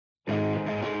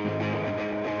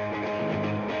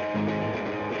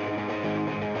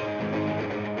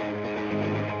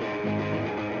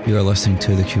You are listening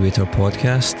to the Curator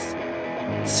Podcast,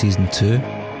 Season 2,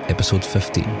 Episode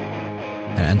 15,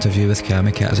 an interview with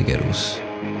Kamikaze girls.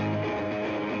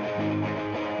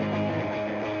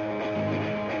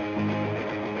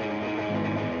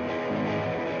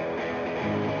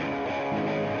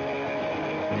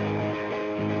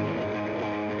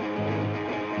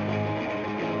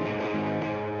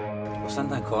 We're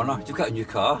standing in the corner. You've got a new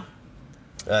car.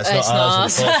 It's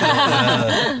not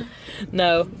ours.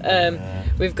 No,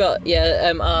 we've got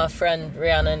our friend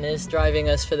Rhiannon is driving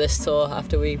us for this tour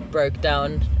after we broke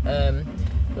down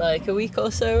like a week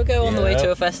or so ago on the way to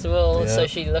a festival. So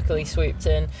she luckily swooped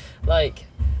in. Like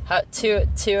two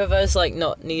of us like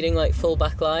not needing like full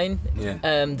back line.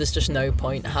 There's just no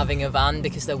point having a van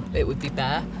because it would be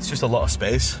bare. It's just a lot of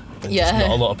space. And just not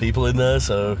a lot of people in there,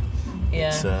 so.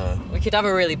 We could have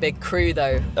a really big crew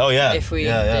though. Oh yeah. If we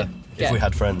if we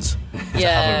had friends. To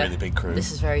have a really big crew.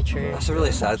 This is very true. That's a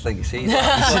really sad thing to see. You don't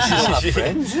have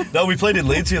friends. No, we played in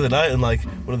Leeds the other night, and like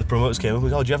one of the promoters came up and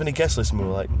was, "Oh, do you have any guest lists?" And we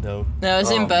were like, "No." No, it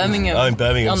was in Birmingham. Oh, in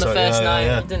Birmingham. On the first night,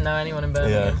 yeah. I didn't know anyone in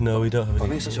Birmingham. Yeah, no, we don't have any.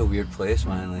 Birmingham's such a weird place,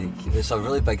 man. Like, it's a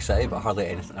really big city, but hardly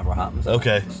anything ever happens.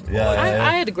 Okay.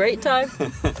 I had a great time.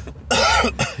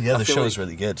 Yeah, the show was like,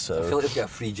 really good. So I feel like we've got a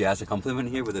free jazz accompaniment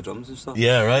here with the drums and stuff.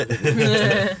 yeah, right.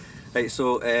 Right,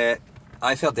 so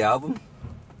I've heard the album.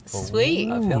 Sweet.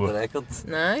 I've heard the record.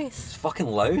 Nice. It's fucking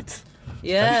loud.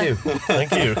 Yeah.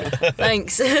 Thank you.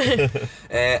 Thanks.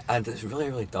 And it's really,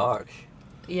 really dark.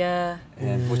 Yeah.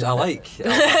 Which I like.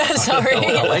 Sorry.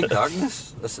 I like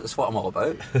darkness. That's what I'm all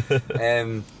about.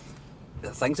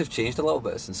 Things have changed a little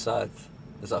bit since Sad.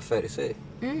 Is that fair to say?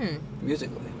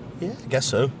 Musically. Yeah, I guess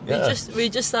so. Yeah. We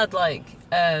just had like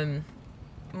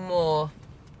more.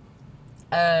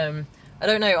 I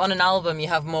don't know, on an album you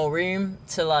have more room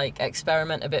to like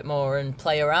experiment a bit more and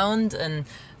play around and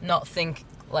not think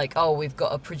like, oh, we've got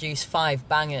to produce 5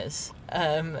 bangers.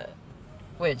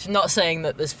 Which, not saying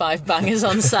that there's 5 bangers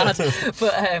on Sad,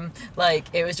 but like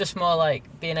it was just more like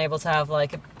being able to have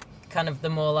like a kind of the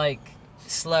more like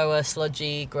slower,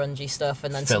 sludgy, grungy stuff,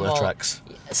 and then filler tracks.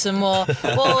 Some more.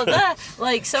 Well, they're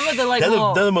like some of the like they're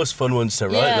the most fun ones to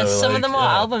write. Yeah, though, some like, of the more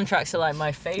album tracks are like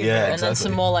my favourite, and then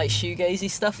some more like shoegazy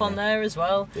stuff on there as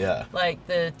well. Yeah. Like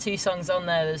the 2 songs on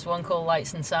there's one called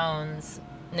Lights and Sounds,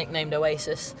 nicknamed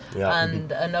Oasis,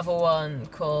 and another one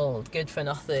called Good for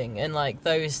Nothing, and like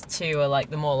those 2 are like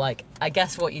the more like I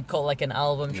guess what you'd call like an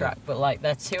album track, but like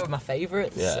they're 2 of my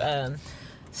favourites. Yeah.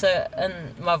 So,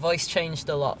 and my voice changed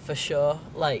a lot for sure,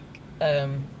 like,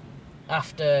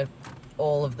 after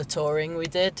all of the touring we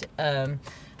did. I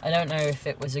don't know if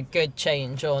it was a good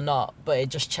change or not, but it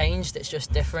just changed. It's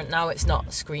just different now. It's not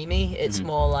screamy. It's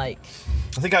more like...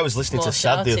 I think I was listening to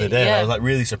Sad the other day, and I was like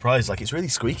really surprised. Like, it's really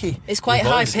squeaky. It's quite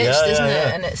high-pitched, isn't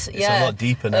it? And it's a lot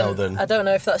deeper now than... I don't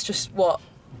know if that's just what,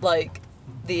 like,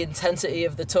 the intensity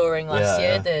of the touring last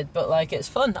year did, but, like, it's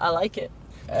fun. I like it.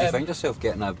 Do you find yourself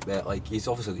getting a bit like you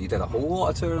did a whole lot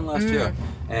of touring last year,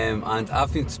 and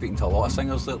I've been speaking to a lot of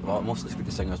singers. Well, I mostly speak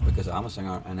to singers because I'm a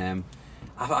singer, and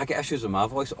I get issues with my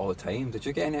voice all the time. Did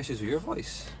you get any issues with your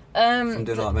voice from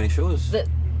doing that many shows?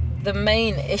 The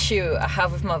main issue I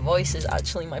have with my voice is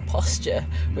actually my posture,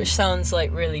 which sounds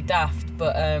like really daft,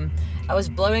 but I was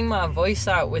blowing my voice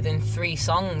out within 3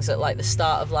 songs at like the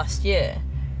start of last year,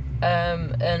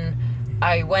 and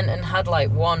I went and had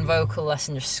like 1 vocal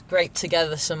lesson, just scraped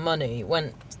together some money,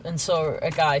 went and saw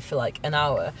a guy for like an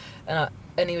hour,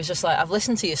 and he was just like, I've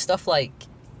listened to your stuff, like,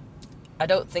 I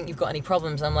don't think you've got any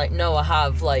problems. And I'm like, no, I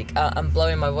have, like, I'm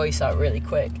blowing my voice out really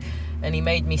quick. And he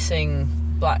made me sing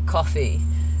Black Coffee,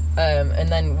 and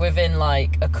then within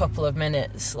like a couple of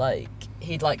minutes, like,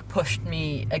 he'd like pushed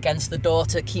me against the door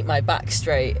to keep my back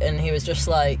straight, and he was just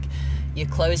like, you're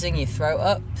closing your throat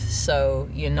up, so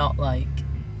you're not like...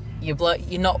 You're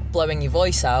not blowing your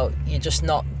voice out, you're just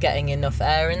not getting enough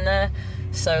air in there.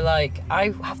 So like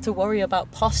I have to worry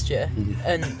about posture,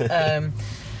 and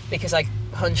because I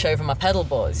hunch over my pedal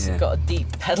boards, got a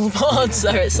deep pedal board, so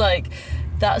it's like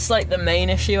that's like the main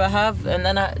issue I have. And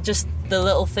then just the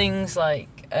little things like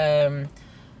beer,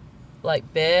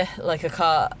 like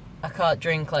I can't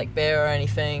drink like beer or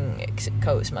anything because it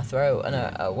coats my throat, and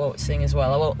I won't sing as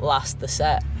well. I won't last the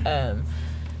set.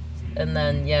 And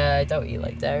then I don't eat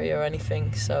like dairy or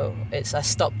anything, so I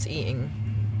stopped eating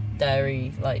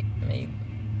dairy like maybe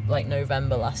like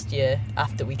November last year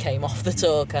after we came off the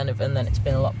tour kind of, and then it's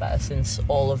been a lot better since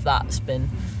all of that's been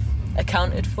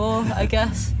accounted for, I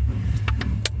guess.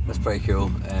 That's pretty cool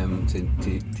to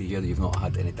hear that you've not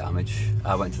had any damage.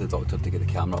 I went to the doctor to get the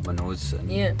camera up my nose, and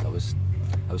I was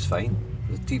fine.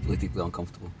 It was deeply, deeply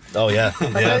uncomfortable. Oh yeah.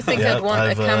 I don't think I'd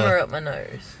want a camera up my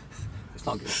nose. It's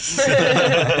not good.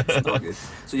 It's not good.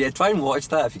 So yeah, try and watch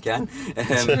that if you can.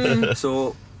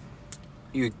 So,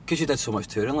 because you did so much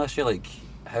touring last year, like,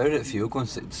 how did it feel going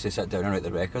to sit down and write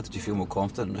the record? Did you feel more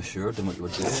confident and assured in what you were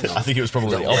doing? I think it was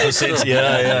probably the opposite.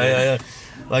 Yeah.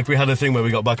 Like, we had a thing where we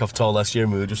got back off tour last year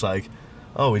and we were just like,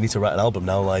 oh, we need to write an album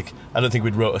now. Like, I don't think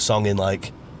we'd wrote a song in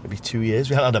like maybe 2 years.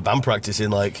 We hadn't had a band practice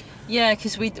in like... Yeah,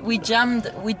 because we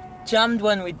jammed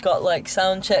when we'd got like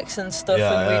sound checks and stuff,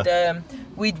 and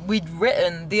we'd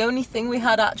written. The only thing we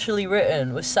had actually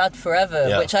written was "Sad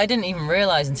Forever," which I didn't even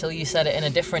realise until you said it in a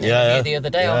different interview the other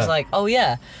day. I was like, oh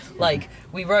yeah, like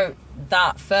we wrote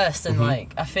that first, and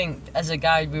like I think as a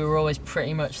guide we were always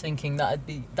pretty much thinking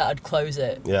that'd close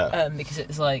it. Because it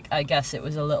was like, I guess it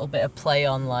was a little bit of play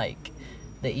on like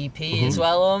the EP as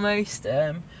well almost.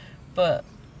 But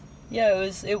yeah,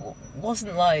 it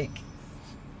wasn't like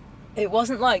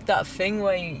that thing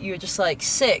where you were just like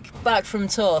sick, back from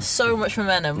tour, so much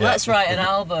momentum, let's write an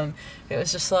album. It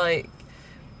was just like,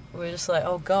 we were just like,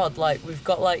 oh god, like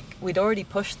we'd already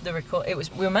pushed the record.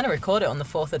 We were meant to record it on the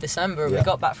 4th of December. We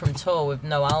got back from tour with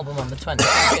no album on the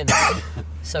 22nd.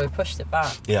 So we pushed it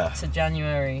back to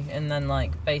January, and then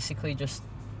like basically just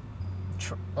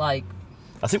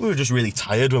I think we were just really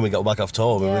tired when we got back off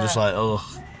tour. We were just like, oh,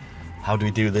 how do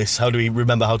we do this? How do we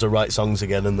remember how to write songs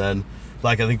again? And then,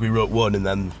 like, I think we wrote one, and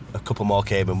then a couple more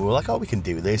came, and we were like, oh, we can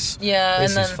do this. Yeah,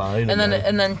 this is fine. And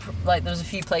then, like, there was a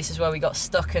few places where we got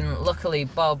stuck, and luckily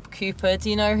Bob Cooper,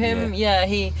 do you know him? Yeah,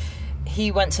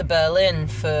 he went to Berlin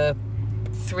for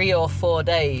 3 or 4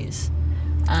 days,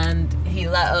 and he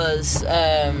let us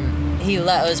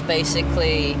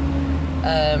basically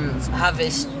have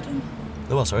his...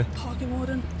 Oh, well, sorry. Parking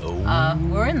warden. Oh.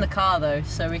 We're in the car though,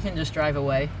 so we can just drive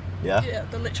away. Yeah? Yeah,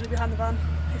 they're literally behind the van.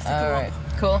 Alright,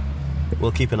 cool.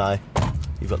 We'll keep an eye.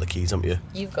 You've got the keys, haven't you?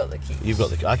 You've got the keys. You've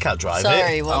got the... I can't drive it.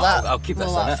 Sorry, well I'll keep this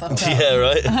on it. Yeah,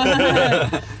 right.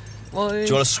 Well, do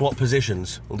you want to swap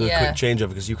positions? We'll do a quick changeover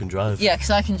because you can drive. Yeah,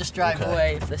 because I can just drive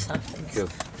away if this happens. Cool.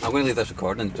 I'm going to leave this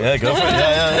recording. Yeah, go for it.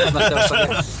 Yeah.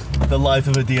 The life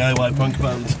of a DIY punk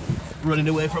band. Running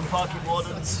away from parking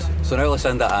wardens. So now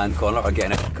Lucinda and Connor are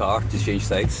getting a car to change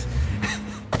sides.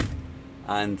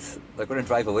 And they're going to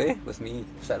drive away with me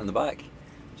sitting in the back,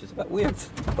 which is a bit weird,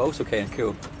 but also kind of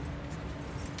cool.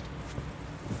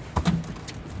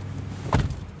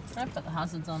 I put the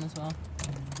hazards on as well.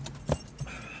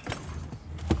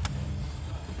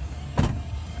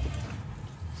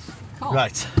 Cool.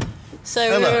 Right.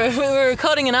 So we were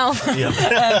recording an album. Yeah.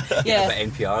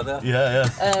 NPR there.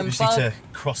 Yeah. We just need to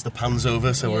cross the pans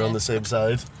over so we're on the same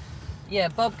side. Yeah,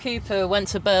 Bob Cooper went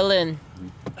to Berlin.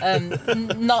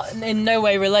 Not in no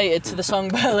way related to the song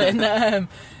Berlin.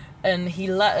 And he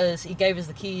gave us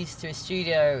the keys to his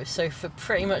studio. So for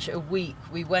pretty much a week,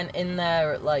 we went in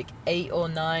there at like 8 or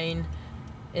 9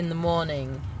 in the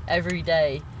morning every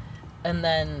day, and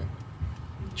then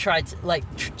tried to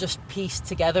just piece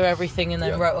together everything, and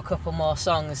then wrote a couple more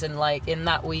songs. And like in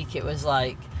that week it was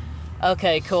like,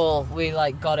 okay, cool, we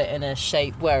like got it in a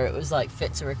shape where it was like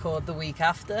fit to record the week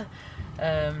after.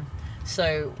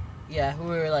 So yeah, we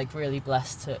were like really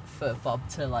blessed for Bob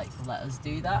to like let us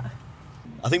do that.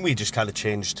 I think we just kind of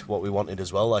changed what we wanted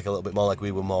as well, like a little bit more, like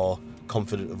we were more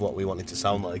confident of what we wanted to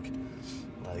sound like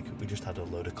we just had a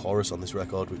load of chorus on this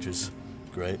record, which is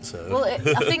great. So well, I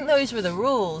think those were the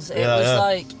rules.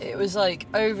 It was like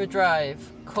overdrive,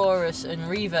 chorus, and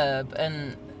reverb,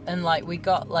 and like we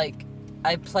got like,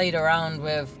 I played around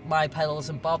with my pedals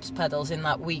and Bob's pedals in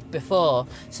that week before.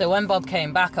 So when Bob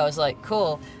came back, I was like,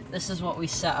 cool, this is what we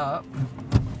set up,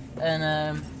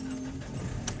 and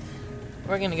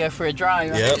we're gonna go for a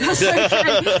drive.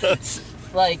 Yep.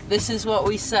 Like, this is what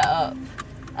we set up,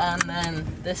 and then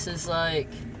this is like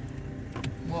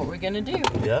what we're gonna do.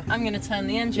 Yeah. I'm gonna turn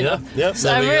the engine up. Yeah.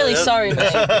 So I'm really sorry,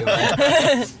 mate.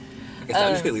 I'm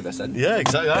just gonna leave this in. Yeah,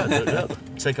 exactly.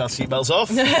 Take our seatbelts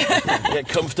off. Get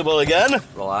comfortable again.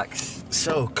 Relax.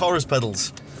 So, chorus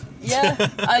pedals. Yeah,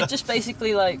 I just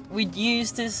basically we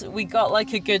got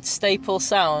like a good staple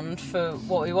sound for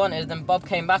what we wanted. Then Bob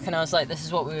came back and I was like, this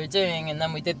is what we were doing. And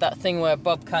then we did that thing where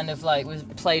Bob kind of like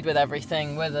played with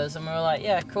everything with us, and we were like,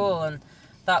 yeah, cool. And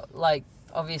that like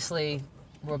obviously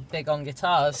we're big on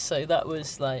guitars, so that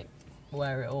was like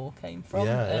where it all came from.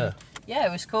 Yeah,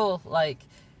 it was cool. Like,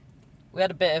 we had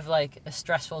a bit of like a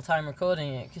stressful time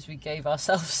recording it because we gave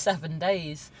ourselves 7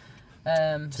 days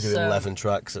to do 11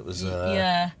 tracks. It was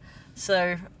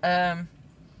So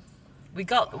we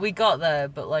got there,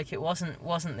 but like it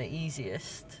wasn't the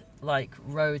easiest like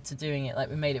road to doing it.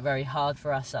 Like, we made it very hard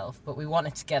for ourselves, but we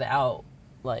wanted to get it out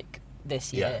like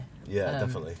this year. Yeah,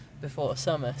 definitely. Before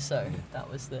summer, so that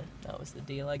was the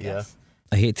deal, I guess.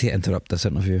 I hate to interrupt this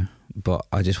interview, but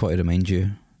I just want to remind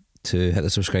you to hit the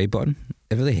subscribe button.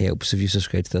 It really helps if you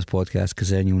subscribe to this podcast, because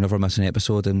then you'll never miss an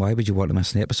episode. And why would you want to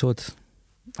miss an episode?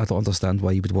 I don't understand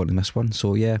why you would want to miss one.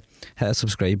 So yeah, hit the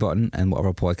subscribe button in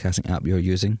whatever podcasting app you're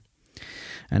using.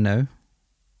 And now,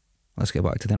 let's get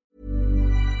back to them.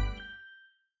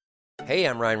 Hey,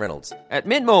 I'm Ryan Reynolds. At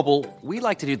Mint Mobile, we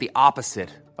like to do the opposite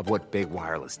of what Big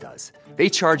Wireless does. They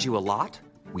charge you a lot,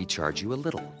 we charge you a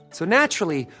little. So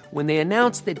naturally, when they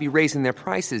announced they'd be raising their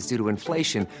prices due to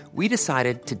inflation, we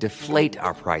decided to deflate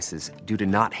our prices due to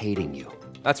not hating you.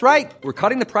 That's right. We're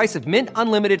cutting the price of Mint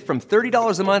Unlimited from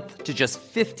 $30 a month to just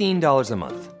 $15 a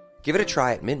month. Give it a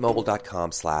try at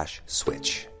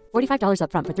mintmobile.com/switch. $45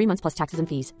 up front for 3 months plus taxes and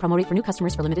fees. Promo rate for new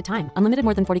customers for limited time. Unlimited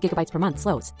more than 40 gigabytes per month.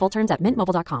 Slows full terms at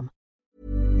mintmobile.com.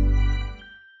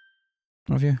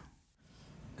 Review.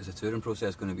 Is the touring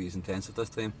process going to be as intensive this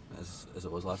time as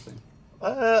it was last time?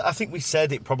 I think we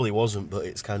said it probably wasn't, but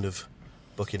it's kind of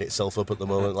bucking itself up at the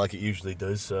moment like it usually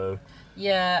does. So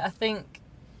yeah, I think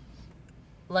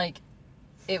like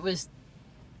it was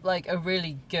like a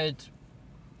really good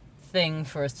thing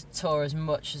for us to tour as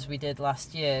much as we did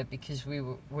last year, because we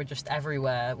were just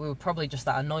everywhere. We were probably just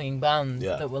that annoying band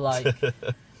that were like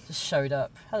just showed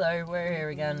up, hello, we're here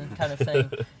again kind of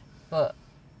thing. But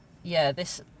yeah,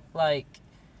 this like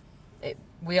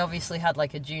we obviously had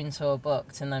like a June tour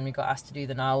booked, and then we got asked to do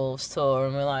the Nowolves tour,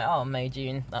 and we're like, oh, May,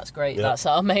 June, that's great. That's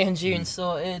our May and June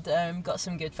sorted. Got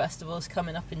some good festivals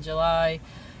coming up in July.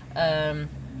 I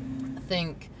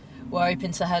think we're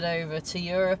hoping to head over to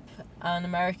Europe and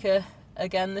America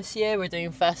again this year. We're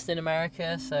doing Fest in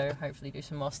America, so hopefully do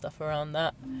some more stuff around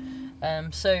that.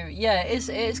 So yeah, it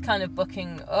is kind of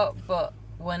booking up, but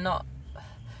we're not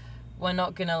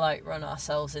gonna like run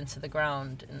ourselves into the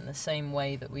ground in the same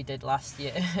way that we did last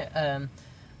year,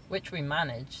 which we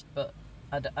managed, but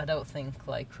I don't think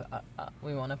like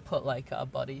we want to put like our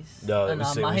bodies and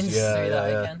our minds through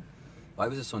that again. Why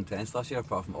was it so intense last year,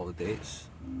 apart from all the dates?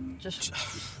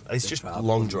 It's just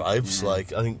long drives.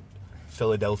 Like I think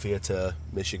Philadelphia to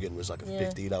Michigan was like a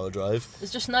 15-hour drive.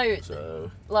 There's just no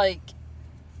like,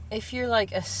 if you're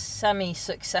like a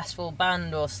semi-successful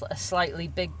band or a slightly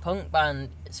big punk band,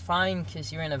 it's fine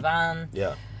because you're in a van.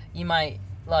 Yeah. You might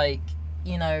like,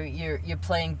 you know, you're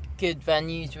playing good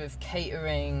venues with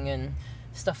catering and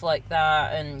stuff like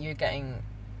that, and you're getting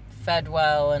fed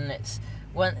well, and it's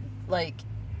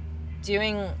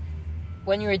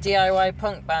when you're a DIY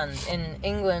punk band in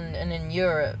England and in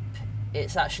Europe,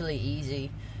 it's actually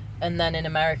easy, and then in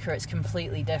America it's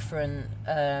completely different.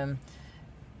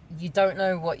 You don't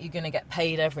know what you're going to get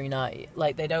paid every night.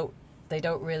 Like they don't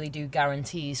really do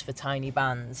guarantees for tiny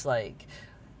bands. Like,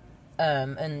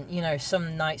 and you know,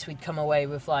 some nights we'd come away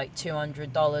with like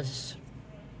 $200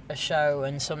 a show,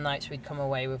 and some nights we'd come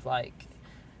away with like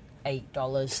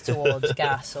 $8 towards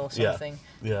gas or something.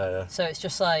 Yeah. So it's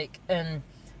just like, and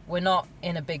we're not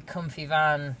in a big comfy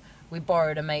van. We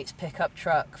borrowed a mate's pickup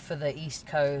truck for the East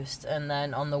Coast, and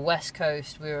then on the West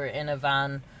Coast we were in a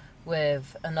van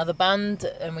with another band,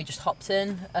 and we just hopped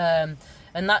in, and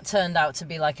that turned out to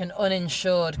be like an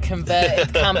uninsured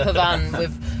converted camper van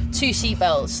with 2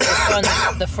 seatbelts,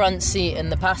 the front seat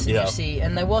and the passenger seat,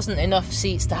 and there wasn't enough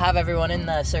seats to have everyone in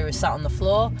there, so we were sat on the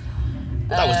floor.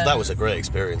 That was a great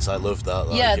experience. I loved that.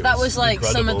 Like, that was like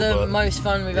some of the most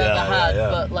fun we've ever had.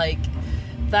 But like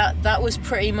that was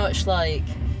pretty much like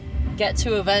get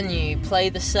to a venue, play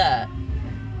the set,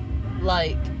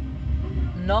 like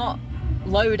not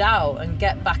load out and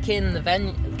get back in the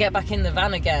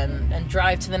van again and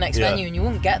drive to the next venue, and you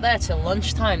won't get there till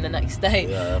lunchtime the next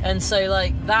day. And so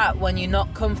like that, when you're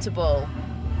not comfortable,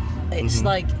 it's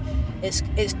like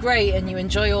it's great and you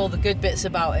enjoy all the good bits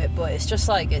about it, but it's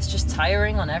just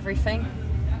tiring on everything.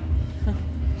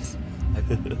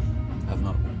 I've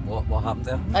not what happened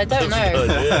there? I don't know.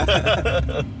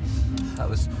 That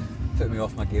was putting me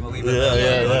off my game a little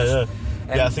bit.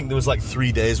 Yeah, I think there was like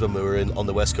 3 days when we were on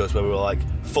the West Coast where we were like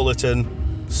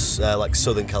Fullerton, like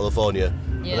Southern California,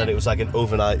 and then it was like an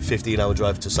overnight 15-hour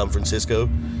drive to San Francisco.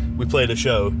 We played a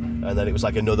show, and then it was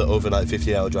like another overnight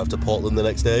 15-hour drive to Portland the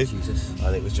next day. Jesus.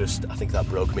 And it was just, I think that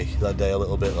broke me that day a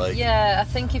little bit. Like, yeah, I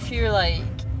think if you're like,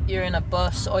 you're in a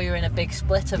bus or you're in a big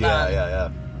splitter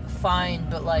van, fine,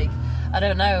 but like, I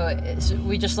don't know,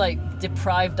 we just like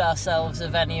deprived ourselves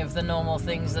of any of the normal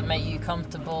things that make you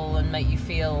comfortable and make you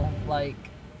feel like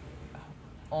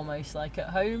almost like at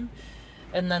home.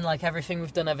 And then like everything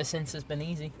we've done ever since has been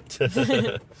easy.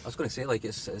 I was going to say, like,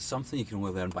 it's something you can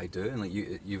only learn by doing. Like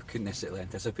you couldn't necessarily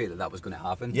anticipate that was going to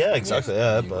happen. Yeah, exactly.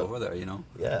 But go over there, you know.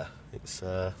 Yeah, it's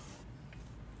that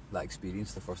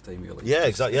experience the first time you're like. Yeah,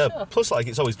 exactly. Yeah. Sure. Plus, like,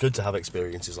 it's always good to have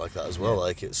experiences like that as well.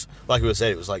 Like, it's like we were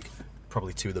saying, it was like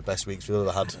probably 2 of the best weeks we've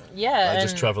ever had. Yeah,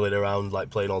 just travelling around,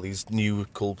 like playing all these new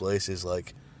cool places.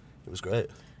 Like, it was great.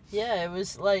 Yeah, it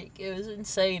was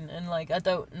insane, and like I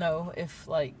don't know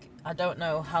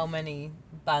how many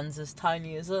bands as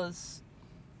tiny as us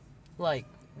like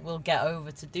will get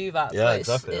over to do that. Yeah, but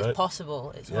exactly. It's right?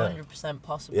 possible. It's 100%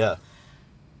 possible. Yeah.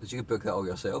 Did you book that all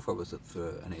yourself, or was it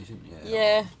through an agent?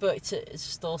 Yeah, but it's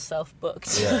just all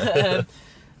self-booked. Yeah.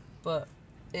 But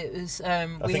it was.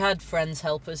 We had friends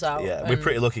help us out. Yeah, we're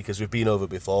pretty lucky because we've been over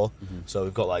before, so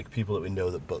we've got like people that we know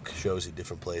that book shows in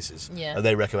different places. Yeah. And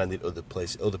they recommended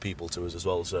other people to us as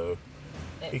well. So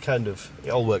it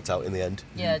all worked out in the end.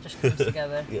 Yeah, it just comes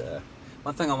together. Yeah.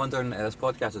 One thing I'm wondering, this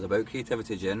podcast is about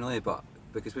creativity generally, but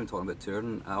because we've been talking about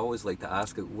touring, I always like to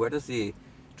ask, where does the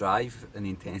drive and the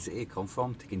intensity come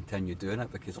from to continue doing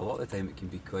it? Because a lot of the time it can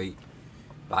be quite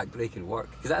backbreaking work,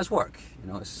 because that is work,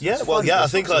 you know. It's fun. I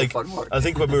It's think also like fun work. I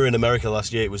think when we were in America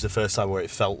last year, it was the first time where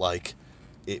it felt like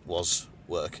it was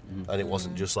work, and it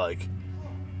wasn't just like.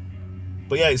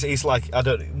 But yeah, it's like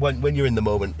when you're in the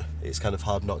moment, it's kind of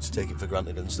hard not to take it for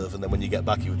granted and stuff. And then when you get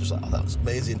back, you were just like, oh, that was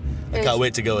amazing. I can't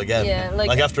wait to go again. Yeah,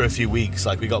 like after a few weeks,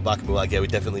 like we got back and we were like, yeah, we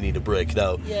definitely need a break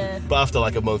now. Yeah. But after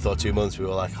like a month or 2 months, we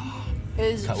were like, oh,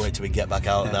 can't wait till we get back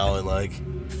out now and like.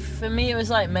 For me, it was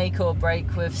like make or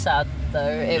break with Sad, though.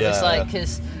 It was like,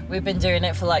 because we've been doing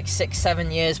it for like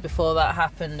 6-7 years before that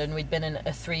happened, and we'd been in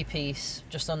a 3-piece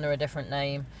just under a different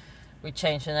name. We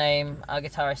changed the name, our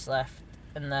guitarist left,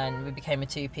 and then we became a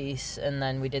 2-piece, and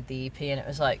then we did the EP, and it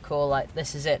was like, cool, like,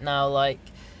 this is it now, like,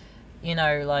 you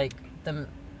know, like,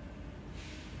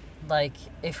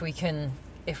 if we can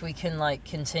like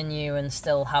continue and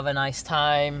still have a nice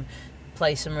time,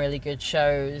 play some really good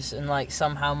shows, and like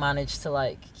somehow manage to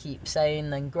like keep sane,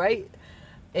 then great.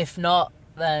 If not,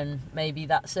 then maybe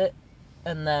that's it.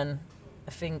 And then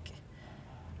I think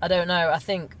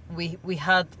we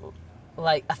had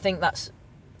like, I think that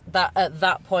at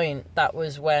that point, that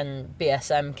was when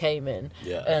BSM came in.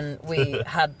 Yeah. And we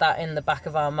had that in the back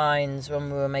of our minds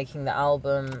when we were making the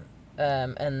album,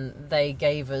 and they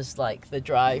gave us like the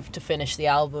drive to finish the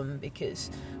album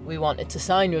because we wanted to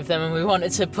sign with them and we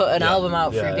wanted to put an album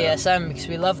out through BSM because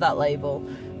we love that label.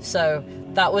 So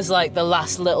that was like the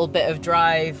last little bit of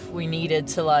drive we needed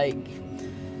to like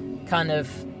kind of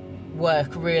work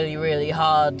really, really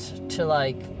hard to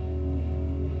like,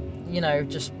 you know,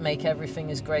 just make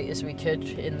everything as great as we could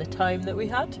in the time that we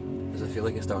had. Does it feel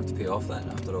like it's starting to pay off then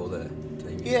after all the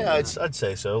time? Yeah, I'd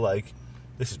say so. Like,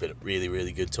 this has been a really,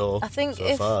 really good tour. I think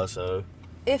so far. So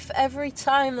if every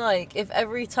time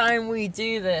we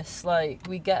do this, like,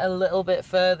 we get a little bit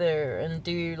further and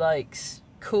do like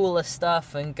cooler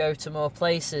stuff and go to more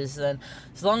places, then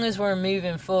as long as we're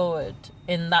moving forward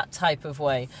in that type of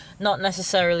way, not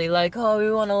necessarily like, oh,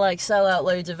 we want to like sell out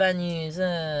loads of venues,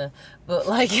 but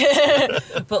like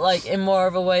but like in more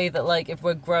of a way that like if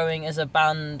we're growing as a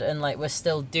band and like we're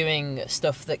still doing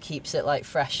stuff that keeps it like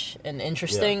fresh and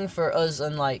interesting for us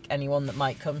and like anyone that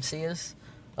might come see us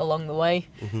along the way.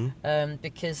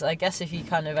 Because I guess if you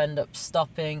kind of end up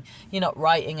stopping, you're not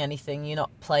writing anything, you're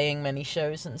not playing many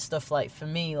shows and stuff, like for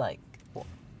me, like,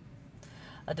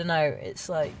 I don't know, it's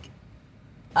like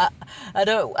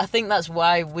I think that's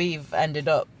why we've ended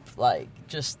up like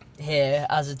just here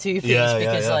as a 2-piece,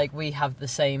 because like we have the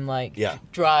same like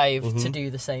drive to do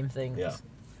the same things.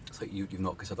 It's like you've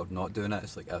not considered not doing it.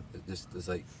 It's like there's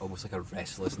like almost like a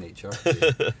restless nature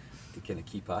to kind of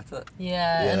keep at it.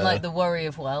 Yeah, and like the worry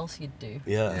of what else you'd do.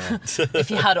 Yeah.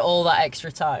 If you had all that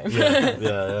extra time.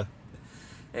 Yeah.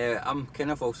 I'm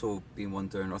kind of also been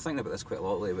wondering, or thinking about this quite a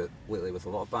lot lately with a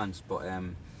lot of bands, but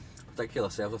particularly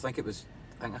ourselves. I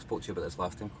think I spoke to you about this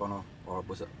last time, Connor, or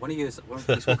was it one of you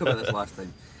spoke about this last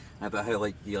time, about how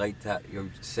like you like that your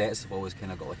sets have always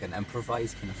kind of got like an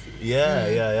improvised kind of feel. Yeah.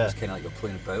 It's kind of like you're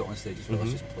playing about on stage as well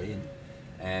as just playing.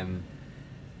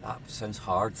 That sounds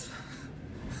hard.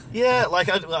 Yeah, like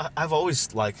I've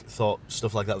always like thought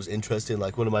stuff like that was interesting.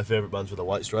 Like one of my favourite bands were the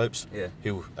White Stripes,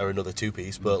 who are another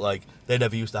 2-piece, but like they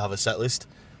never used to have a set list.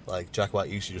 Like Jack White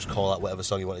used to just call out whatever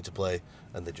song he wanted to play,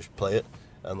 and they just play it.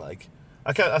 And like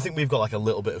I think we've got like a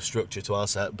little bit of structure to our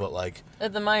set, but like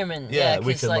at the moment, we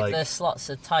because can like the slots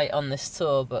are tight on this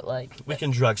tour, but like we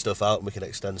can drag stuff out and we can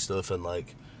extend stuff and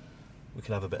like we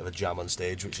can have a bit of a jam on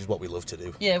stage, which is what we love to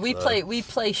do. Yeah, we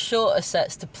play shorter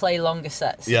sets to play longer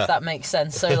sets, if that makes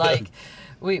sense. So like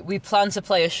we plan to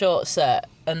play a short set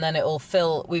and then it'll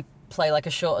fill. We play like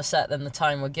a shorter set than the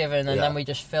time we're given, and then we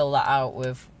just fill that out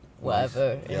with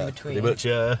whatever in between. Pretty much,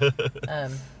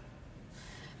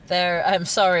 I'm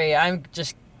sorry, I'm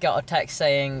just got a text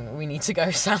saying we need to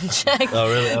go sound check. Oh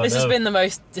really? Oh, this has been the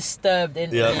most disturbed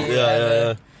interview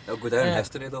ever. It'll go down in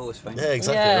history though, it's fine. Yeah,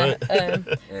 exactly,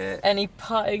 right. Any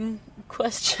parting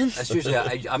questions? It's usually,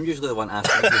 I'm usually the one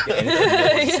asking if you get anything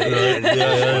you want to say or anything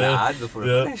you want to add before we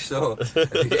finish. So if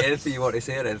you get anything you want to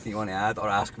say or anything you want to add or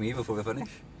ask me before we finish.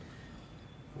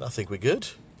 I think we're good.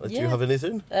 Do you have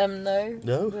anything? No.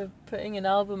 No? We're putting an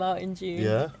album out in June.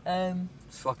 Yeah.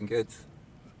 It's fucking good.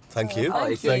 Thank you.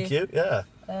 Thank you. Yeah.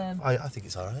 I think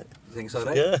it's alright. You think it's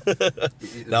alright? Yeah.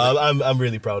 No, I'm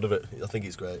really proud of it. I think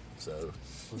it's great. So.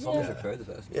 As long as you're proud of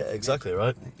it. Yeah, exactly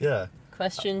right. Yeah.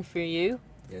 Question for you.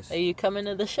 Yes. Are you coming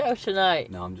to the show tonight?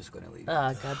 No, I'm just going to leave.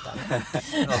 Ah, god damn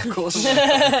it. No, of course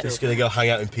not. Just going to go hang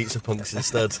out in Pizza Punks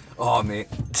instead. Oh, mate.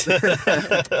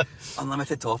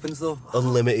 Unlimited toppings, though.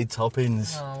 Unlimited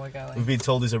toppings. Oh, we're going. We've been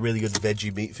told there's a really good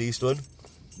veggie meat feast one.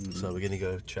 So we're going to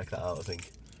go check that out, I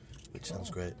think. Which sounds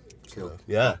great. Cool. So,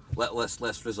 yeah.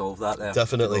 Let's resolve that there.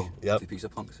 Definitely. Yeah. Pizza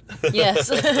Punks. Yes.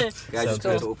 Guys, it's been a good.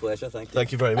 total pleasure. Thank you.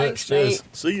 Thank you very Thanks, much. Cheers.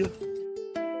 mate. See you.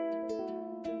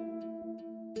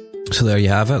 So there you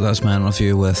have it, that's my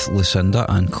interview with Lucinda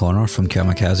and Connor from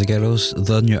Kamikaze Girls.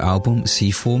 Their new album,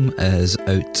 Seafoam, is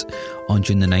out on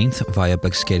June the 9th via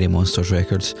Big Scary Monsters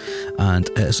Records, and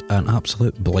it's an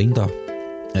absolute blinder.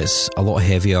 It's a lot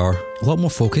heavier, a lot more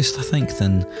focused, I think,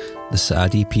 than the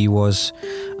Sad EP was,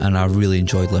 and I really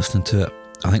enjoyed listening to it.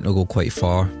 I think they'll go quite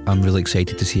far. I'm really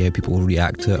excited to see how people will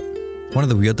react to it. One of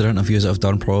the weirder interviews that I've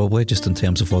done, probably, just in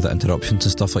terms of all the interruptions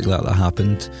and stuff like that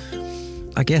happened.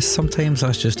 I guess sometimes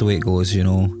that's just the way it goes, you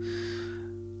know.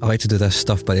 I like to do this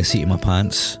stuff by the seat of my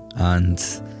pants, and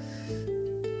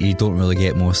you don't really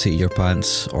get more seat of your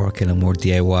pants or kind of more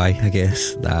DIY, I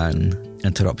guess, than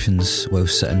interruptions while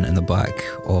sitting in the back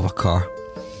of a car.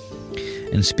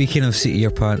 And speaking of seat of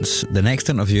your pants, the next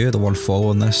interview, the one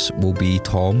following this, will be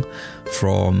Tom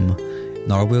from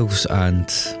Narwhals, and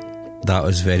that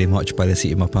was very much by the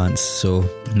seat of my pants, so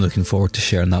I'm looking forward to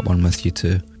sharing that one with you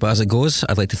too. But as it goes,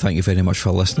 I'd like to thank you very much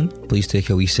for listening. Please take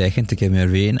a wee second to give me a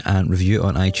rating and review it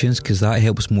on iTunes, because that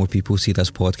helps more people see this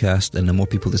podcast, and the more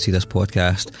people that see this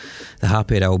podcast, the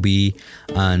happier I'll be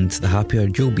and the happier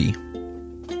you'll be.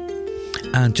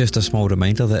 And just a small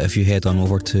reminder that if you head on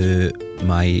over to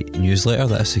my newsletter,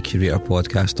 that is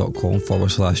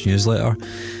securatorpodcast.com/newsletter,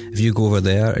 if you go over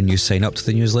there and you sign up to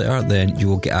the newsletter, then you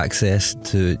will get access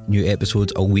to new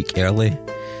episodes a week early,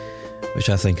 which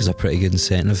I think is a pretty good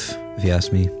incentive, if you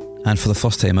ask me. And for the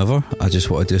first time ever, I just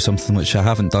want to do something which I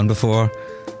haven't done before,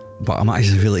 but I'm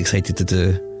actually really excited to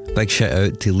do. Big shout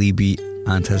out to Lee Beat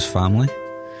and his family,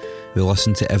 who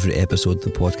listen to every episode of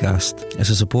the podcast. It's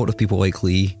the support of people like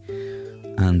Lee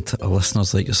and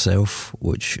listeners like yourself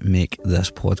which make this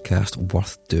podcast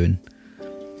worth doing.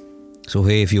 So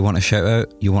hey, if you want a shout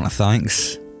out, you want a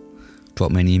thanks,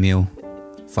 drop me an email,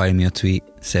 fire me a tweet,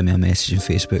 send me a message on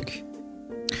Facebook.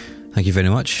 Thank you very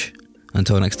much.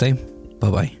 Until next time,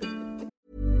 bye bye.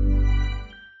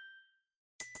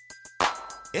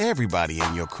 Everybody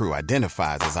in your crew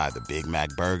identifies as either Big Mac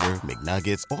Burger,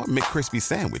 McNuggets, or McCrispy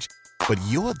Sandwich, but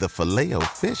you're the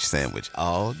Filet-O-Fish Sandwich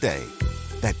all day.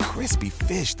 That crispy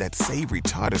fish, that savory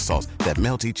tartar sauce, that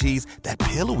melty cheese, that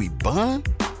pillowy bun.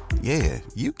 Yeah,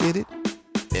 you get it.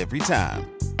 Every time.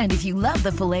 And if you love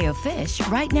the Filet-O-Fish,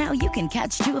 right now you can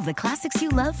catch two of the classics you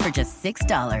love for just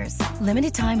 $6.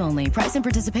 Limited time only. Price and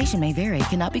participation may vary.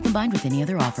 Cannot be combined with any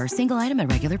other offer. Single item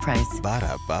at regular price.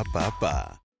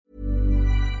 Ba-da-ba-ba-ba.